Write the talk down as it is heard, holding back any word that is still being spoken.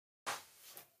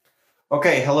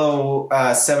Okay, hello,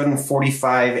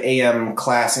 7:45 a.m.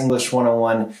 class, English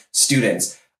 101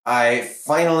 students. I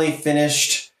finally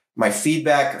finished my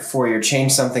feedback for your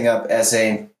Change Something Up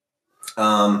essay.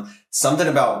 Something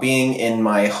about being in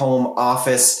my home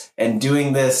office and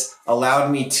doing this allowed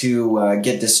me to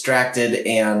get distracted,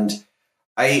 and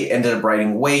I ended up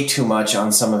writing way too much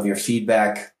on some of your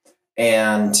feedback.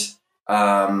 And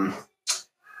but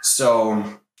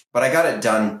I got it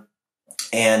done.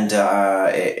 And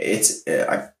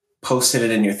I posted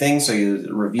it in your thing, so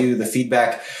you review the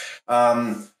feedback.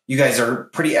 You guys are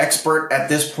pretty expert at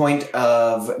this point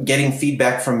of getting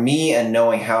feedback from me and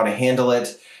knowing how to handle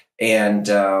it. And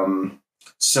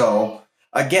so,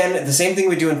 again, the same thing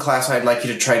we do in class, I'd like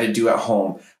you to try to do at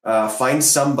home. Find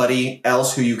somebody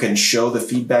else who you can show the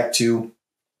feedback to,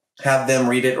 have them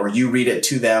read it or you read it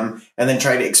to them, and then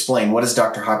try to explain what is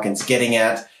Dr. Hopkins getting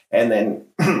at, and then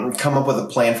come up with a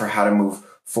plan for how to move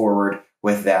forward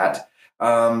with that.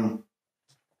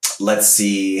 Let's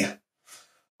see.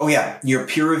 Oh yeah, your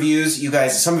peer reviews. You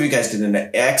guys, some of you guys did an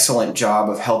excellent job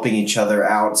of helping each other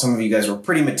out. Some of you guys were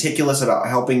pretty meticulous about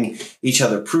helping each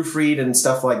other proofread and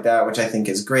stuff like that, which I think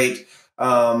is great.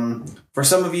 For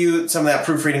some of you, some of that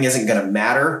proofreading isn't going to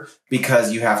matter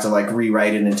because you have to like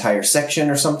rewrite an entire section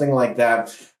or something like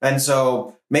that. And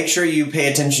so make sure you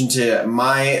pay attention to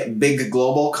my big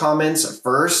global comments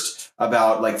first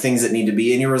about like things that need to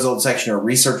be in your results section or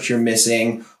research you're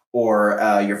missing, or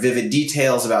your vivid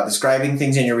details about describing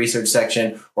things in your research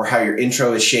section, or how your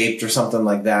intro is shaped or something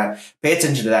like that. Pay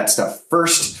attention to that stuff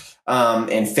first.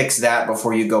 And fix that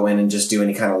before you go in and just do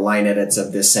any kind of line edits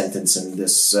of this sentence and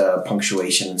this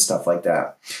punctuation and stuff like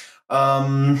that.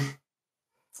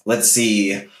 Let's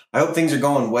see. I hope things are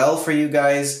going well for you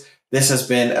guys. This has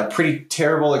been a pretty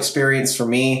terrible experience for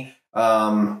me.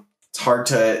 It's hard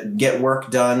to get work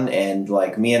done, and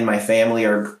like me and my family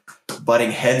are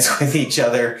butting heads with each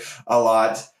other a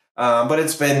lot. But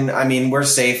it's been, I mean, we're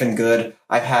safe and good.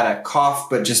 I've had a cough,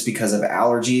 but just because of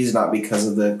allergies, not because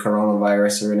of the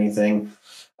coronavirus or anything.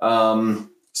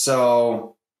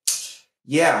 So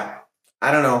yeah,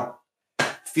 I don't know,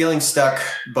 feeling stuck,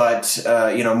 but,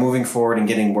 moving forward and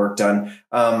getting work done.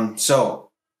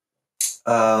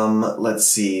 Let's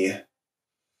see.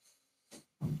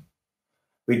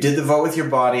 We did the vote with your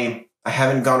body. I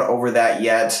haven't gone over that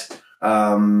yet.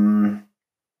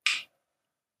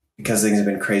 Because things have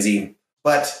been crazy.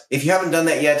 But if you haven't done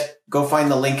that yet, go find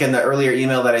the link in the earlier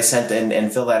email that I sent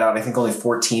and fill that out. I think only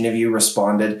 14 of you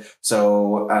responded.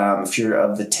 So if you're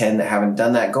of the 10 that haven't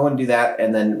done that, go and do that,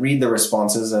 and then read the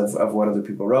responses of what other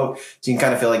people wrote. So you can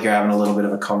kind of feel like you're having a little bit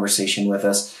of a conversation with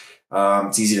us.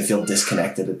 It's easy to feel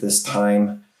disconnected at this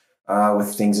time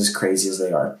with things as crazy as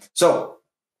they are. So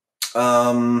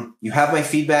you have my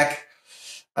feedback.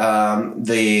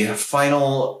 The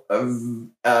final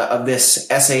of this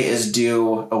essay is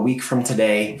due a week from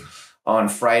today on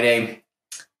Friday.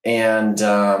 And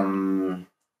if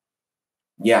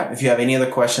you have any other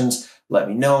questions, let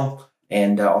me know,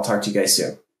 and I'll talk to you guys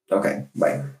soon. Okay,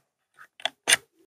 bye.